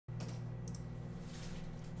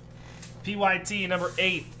PYT number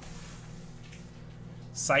 8.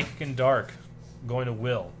 Psychic and Dark going to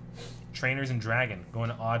Will. Trainers and Dragon going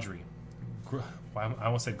to Audrey. I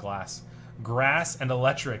almost said Glass. Grass and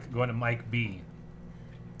Electric going to Mike B.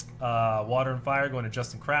 Water and Fire going to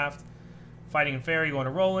Justin Kraft. Fighting and Fairy going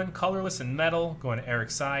to Roland. Colorless and Metal going to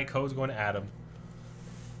Eric Sai. Codes going to Adam.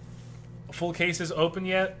 Full case is open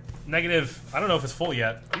yet? Negative. I don't know if it's full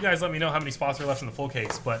yet. You guys let me know how many spots are left in the full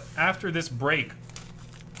case. But after this break,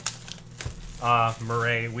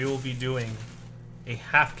 Murray, we will be doing a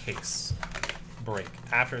half case break.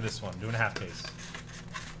 After this one, doing a half case.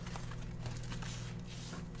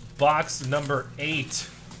 Box number 8.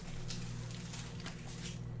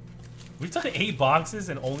 We've done 8 boxes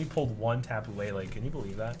and only pulled 1 Tapu Lele. Can you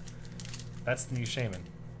believe that? That's the new Shaman.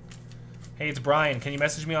 Hey, it's Brian. Can you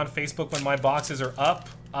message me on Facebook when my boxes are up?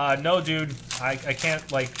 No, dude. I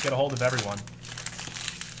can't, like, get a hold of everyone.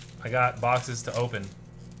 I got boxes to open.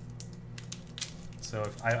 So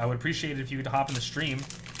if, I would appreciate it if you could hop in the stream.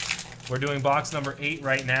 We're doing box number 8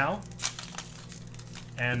 right now.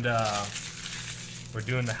 And, we're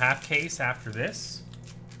doing the half case after this.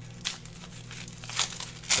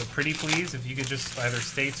 So pretty please, if you could just either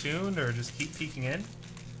stay tuned or just keep peeking in.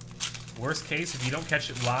 Worst case, if you don't catch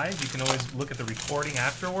it live, you can always look at the recording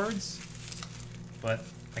afterwards. But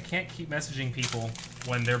I can't keep messaging people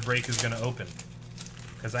when their break is going to open.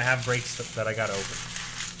 Because I have breaks that I got to open.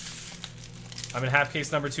 I'm in half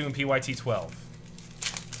case number 2 in PYT 12.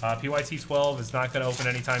 PYT 12 is not going to open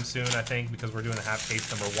anytime soon, I think, because we're doing the half case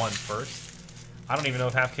number 1 first. I don't even know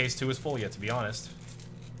if half case 2 is full yet, to be honest.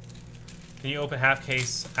 Can you open half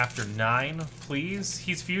case after 9, please?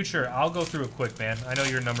 He's future. I'll go through it quick, man. I know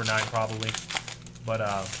you're number 9 probably. But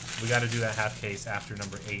we got to do that half case after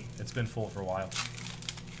number 8. It's been full for a while.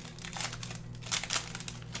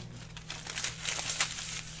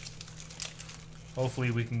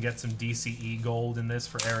 Hopefully we can get some DCE gold in this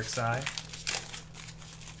for Eric Sai.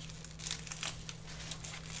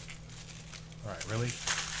 Alright, really?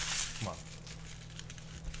 Come on.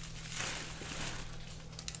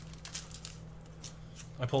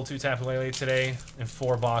 I pulled 2 Tapu Lele today in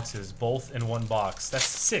 4 boxes, both in 1 box. That's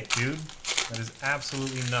sick, dude. That is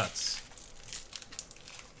absolutely nuts.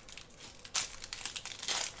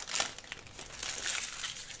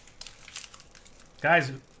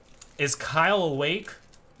 Guys, is Kyle awake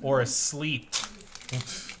or asleep?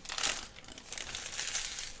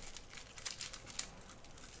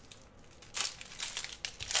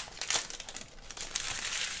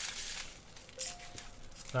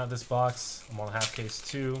 Not this box. I'm on half case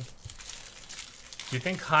 2. Do you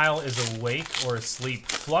think Kyle is awake or asleep?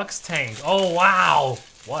 Flux Tank. Oh, wow.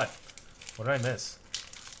 What? What did I miss?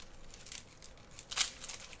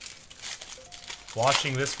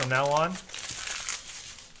 Watching this from now on?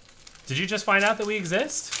 Did you just find out that we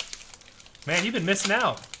exist? Man, you've been missing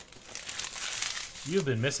out. You've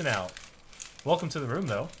been missing out. Welcome to the room,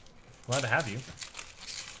 though. Glad to have you.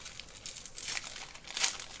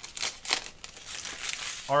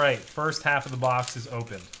 Alright, first half of the box is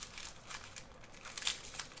open.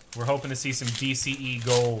 We're hoping to see some DCE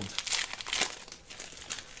gold.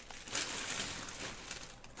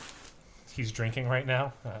 He's drinking right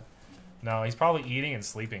now? No, he's probably eating and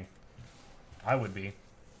sleeping. I would be.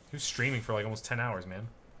 He was streaming for like almost 10 hours, man.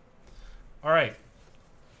 Alright.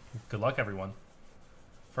 Good luck, everyone.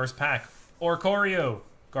 First pack. Oricorio.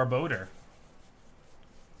 Garbodor.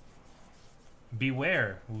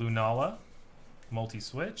 Beware. Lunala.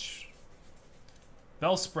 Multi-switch.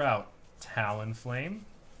 Bellsprout. Talonflame.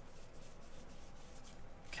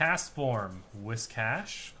 Castform.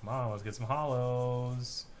 Whiscash. Come on, let's get some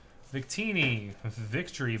hollows. Victini.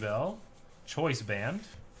 Victory Bell. Choice Band.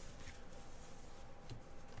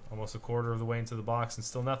 Almost a quarter of the way into the box and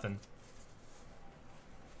still nothing.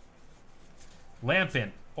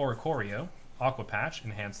 Lampent. Oricorio. Aqua Patch.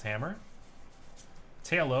 Enhanced Hammer.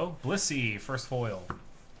 Tailo. Blissey. First foil.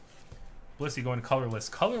 Blissey going to Colorless.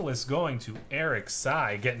 Colorless going to Eric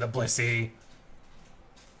Sai. Getting the Blissey.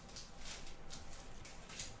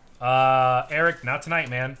 Eric, not tonight,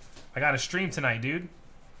 man. I got a stream tonight, dude.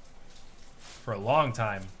 For a long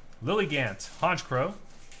time. Lilligant. Honchkrow.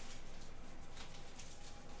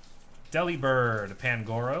 Delibird.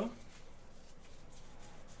 Pangoro.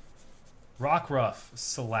 Rockruff.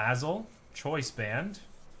 Salazzle. Choice Band.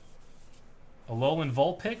 Alolan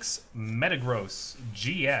Vulpix, Metagross,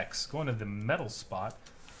 GX, going to the metal spot.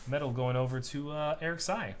 Metal going over to Eric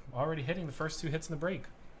Sai, already hitting the first 2 hits in the break.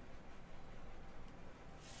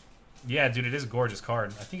 Yeah, dude, it is a gorgeous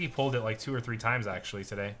card. I think he pulled it like 2 or 3 times actually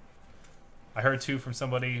today. I heard 2 from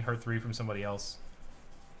somebody, heard 3 from somebody else.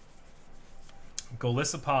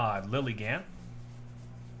 Golisopod, Lilligant.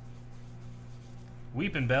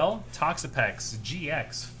 Weepin' Bell, Toxapex,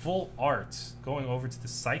 GX, full art. Going over to the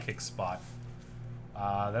Psychic spot.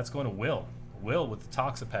 That's going to Will. Will with the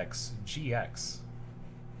Toxapex, GX.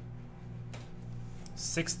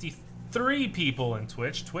 63 people in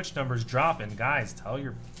Twitch. Twitch numbers dropping. Guys, tell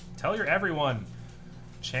your everyone.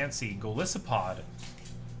 Chansey, Golisopod.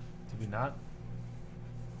 Did we not?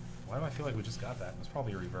 Why do I feel like we just got that? It's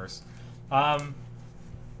probably a reverse.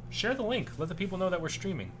 Share the link. Let the people know that we're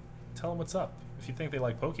streaming. Tell them what's up. If you think they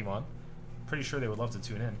like Pokemon, pretty sure they would love to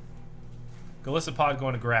tune in. Golisopod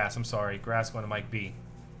going to Grass. I'm sorry. Grass going to Mike B.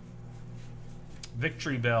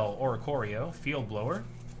 Victory Bell, Oricorio, Field Blower.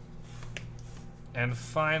 And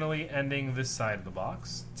finally ending this side of the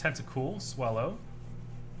box. Tentacool, Swellow.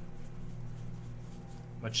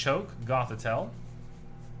 Machoke, Gothitelle.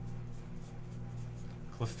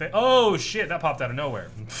 Oh shit, that popped out of nowhere.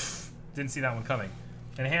 Didn't see that one coming.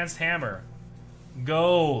 Enhanced Hammer.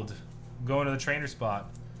 Gold. Going to the trainer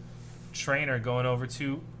spot. Trainer going over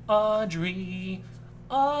to Audrey.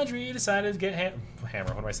 Audrey decided to get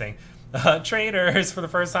Hammer. What am I saying? Trainers for the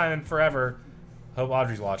first time in forever. Hope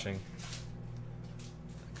Audrey's watching.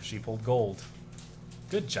 She pulled gold.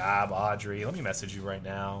 Good job, Audrey. Let me message you right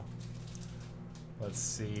now. Let's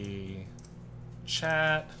see.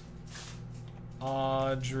 Chat.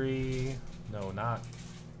 Audrey. No, not.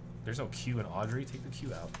 There's no Q in Audrey. Take the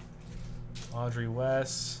Q out. Audrey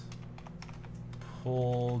West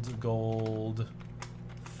pulled gold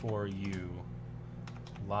for you.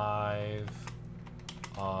 Live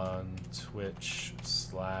on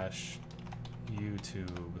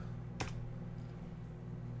Twitch/YouTube.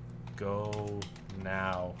 Go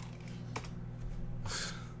now.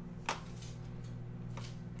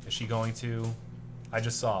 Is she going to? I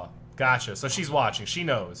just saw. Gotcha. So she's watching. She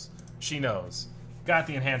knows. She knows. Got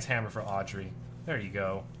the enhanced hammer for Audrey. There you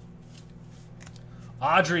go.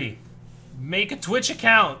 Audrey, make a Twitch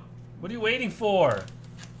account. What are you waiting for?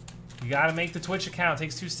 You gotta make the Twitch account. It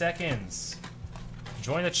takes 2 seconds.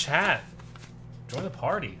 Join the chat. Join the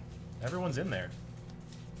party. Everyone's in there.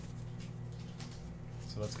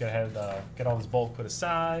 So let's go ahead and get all this bulk put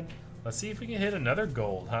aside. Let's see if we can hit another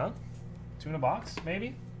gold, huh? 2 in a box,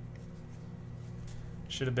 maybe?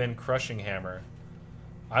 Should have been Crushing Hammer.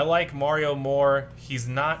 I like Mario more. He's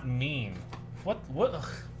not mean. What?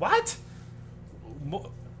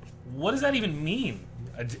 What does that even mean?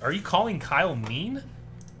 Are you calling Kyle mean?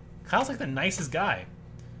 Kyle's like the nicest guy.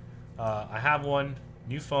 I have one.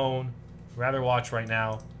 New phone. Rather watch right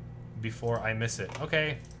now before I miss it.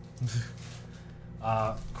 Okay.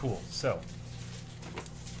 Cool. So.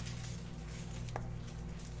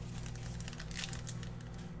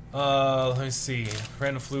 Let me see.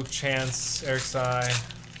 Random fluke chance. Eric's eye.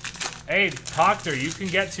 Hey, Proctor, you can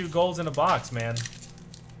get 2 golds in a box, man.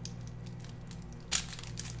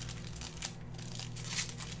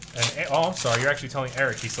 And oh, I'm sorry. You're actually telling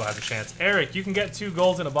Eric he still has a chance. Eric, you can get 2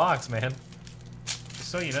 golds in a box, man. Just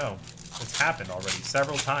so you know, it's happened already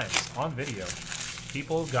several times on video.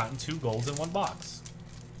 People have gotten 2 golds in 1 box.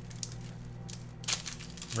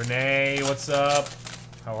 Renee, what's up?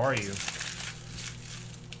 How are you?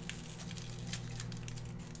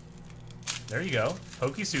 There you go.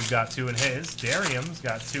 Pokisu's got 2 in his. Darium's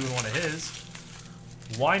got 2 in one of his.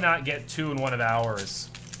 Why not get 2 in one of ours?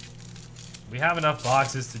 We have enough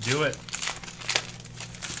boxes to do it.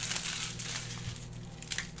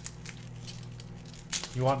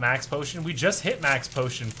 You want Max Potion? We just hit Max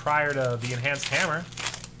Potion prior to the Enhanced Hammer.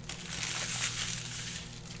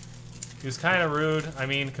 He was kind of rude. I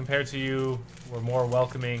mean, compared to you, we're more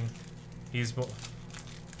welcoming. He's...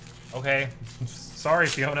 Okay. Sorry,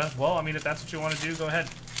 Fiona. Well, I mean, if that's what you want to do, go ahead.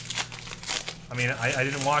 I mean, I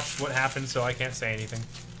didn't watch what happened, so I can't say anything.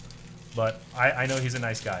 But I know he's a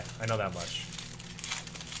nice guy. I know that much.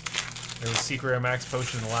 There was Secret Rare Max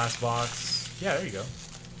Potion in the last box. Yeah, there you go.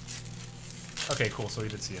 Okay, cool. So we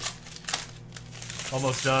did see it.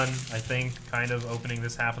 Almost done, I think, kind of opening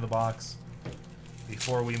this half of the box.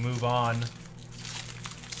 Before we move on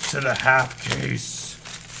to the half case.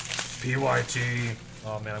 PYT.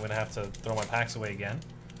 Oh man, I'm going to have to throw my packs away again.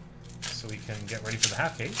 So we can get ready for the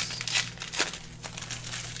half case.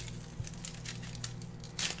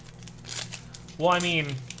 Well, I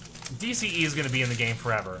mean, DCE is going to be in the game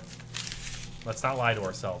forever. Let's not lie to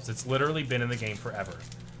ourselves. It's literally been in the game forever.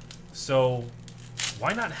 So,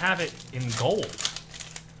 why not have it in gold?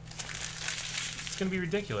 It's going to be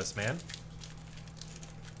ridiculous, man.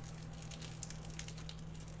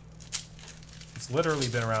 It's literally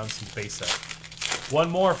been around since base set. One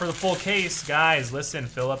more for the full case. Guys, listen,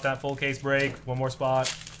 fill up that full case break. One more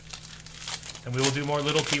spot. And we will do more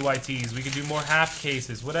little PYTs. We can do more half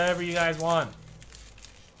cases. Whatever you guys want.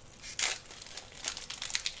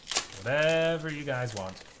 Whatever you guys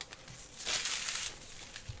want.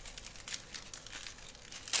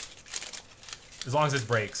 As long as it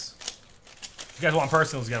breaks. If you guys want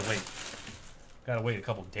personals, you gotta wait. Gotta wait a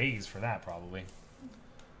couple days for that, probably.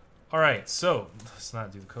 Alright, so, let's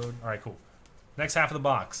not do the code. Alright, cool. Next half of the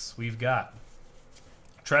box, we've got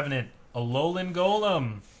Trevenant, Alolan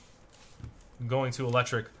Golem. Going to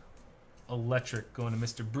Electric. Electric, going to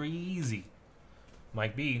Mr. Breezy.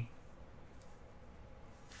 Mike B.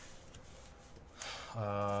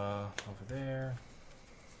 Over there.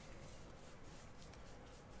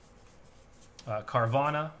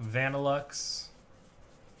 Carvana, Vanilluxe,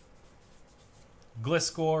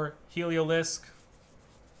 Gliscor, Heliolisk,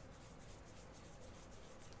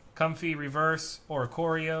 Comfy, Reverse,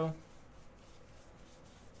 Oricorio,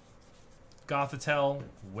 Gothitelle,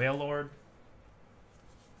 Wailord,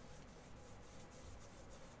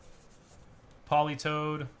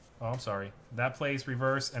 Politoed, oh, I'm sorry, that plays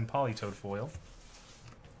Reverse and Politoed foil.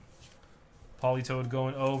 Politoed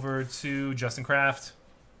going over to Justin Kraft.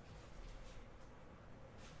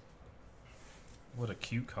 What a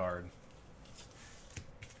cute card.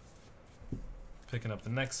 Picking up the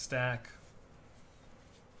next stack.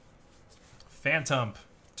 Phantump,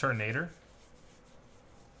 Turtonator.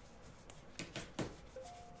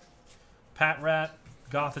 Patrat,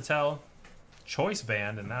 Gothitelle. Choice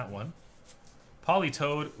Band in that one.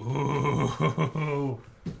 Politoed. Ooh.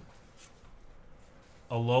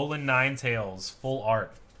 Alolan Ninetales, full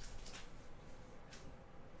art.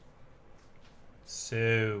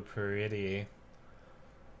 So pretty.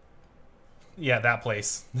 Yeah, that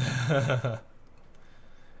place.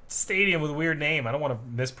 Stadium with a weird name. I don't want to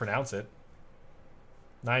mispronounce it.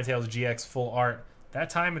 Ninetales GX full art. That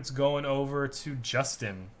time it's going over to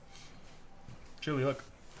Justin. Julie, look.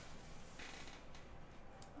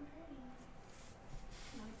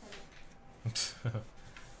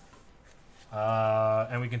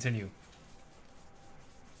 And we continue.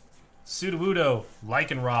 Sudowoodo,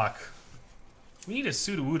 Lycanroc. We need a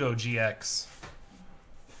Sudowoodo GX.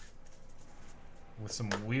 With some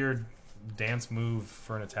weird dance move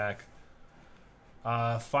for an attack.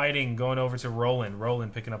 Fighting, going over to Roland.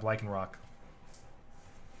 Roland picking up Lycanroc.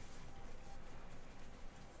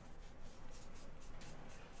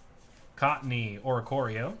 Cottony,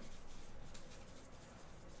 Oricorio.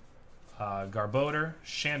 Garbodor,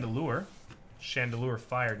 Chandelure. Chandelure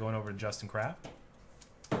Fire going over to Justin Kraft.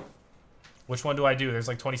 Which one do I do? There's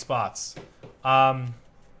like 20 spots.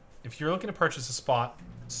 If you're looking to purchase a spot,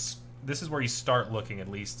 this is where you start looking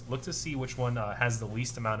at least. Look to see which one has the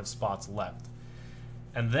least amount of spots left.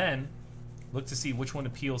 And then, look to see which one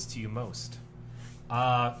appeals to you most.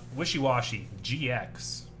 Wishy-Washy,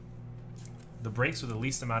 GX. The breaks with the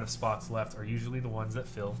least amount of spots left are usually the ones that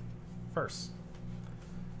fill first.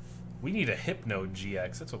 We need a Hypno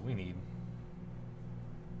GX. That's what we need.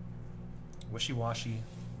 Wishy-Washy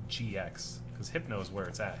GX. Because Hypno is where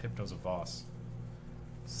it's at. Hypno's a boss.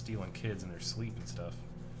 Stealing kids in their sleep and stuff.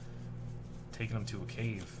 Taking them to a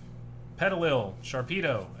cave. Petalil,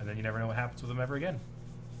 Sharpedo, and then you never know what happens with them ever again.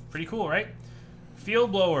 Pretty cool, right?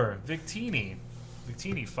 Field Blower, Victini.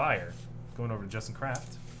 Victini Fire. Going over to Justin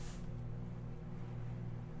Kraft.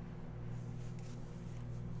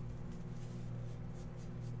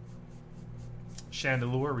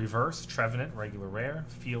 Chandelure, Reverse, Trevenant, Regular Rare,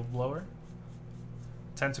 Field Blower,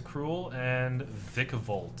 Tentacruel, and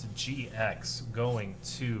Vikavolt GX going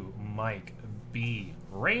to Mike B.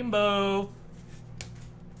 Rainbow!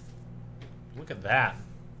 Look at that.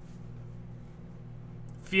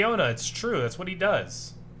 Fiona, it's true, that's what he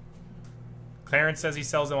does. Clarence says he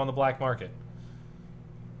sells them on the black market.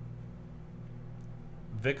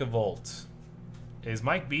 Vikavolt. Is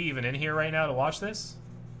Mike B even in here right now to watch this?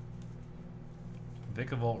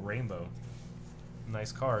 Vikavolt Rainbow.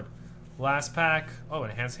 Nice card. Last pack. Oh,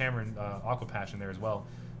 Enhanced Hammer and Aqua Patch in there as well.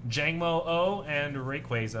 Jangmo O and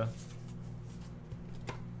Rayquaza.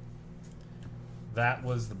 That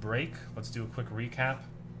was the break. Let's do a quick recap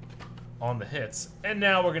on the hits. And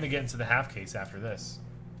now we're going to get into the half case after this.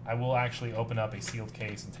 I will actually open up a sealed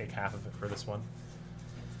case and take half of it for this one.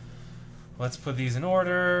 Let's put these in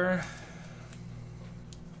order.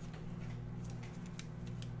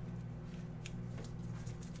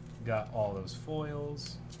 Got all those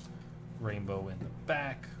foils. Rainbow in the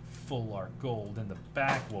back. Full art gold in the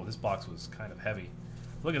back. Whoa, this box was kind of heavy.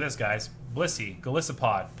 Look at this, guys. Blissey,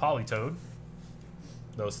 Golisopod, Politoed.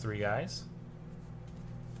 Those three guys.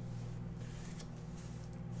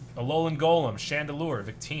 Alolan Golem, Chandelure,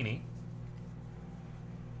 Victini.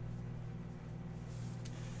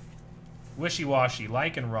 Wishy-Washy,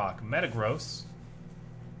 Lycanroc,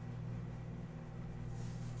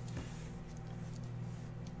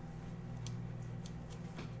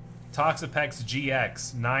 Toxapex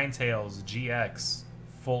GX, Ninetales GX,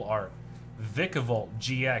 full art. Vikavolt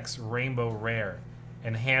GX, Rainbow Rare.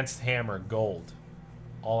 Enhanced Hammer, gold.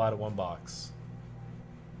 All out of one box.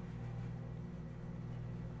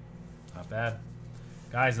 Not bad.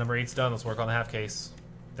 Guys, number 8's done. Let's work on the half case.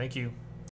 Thank you.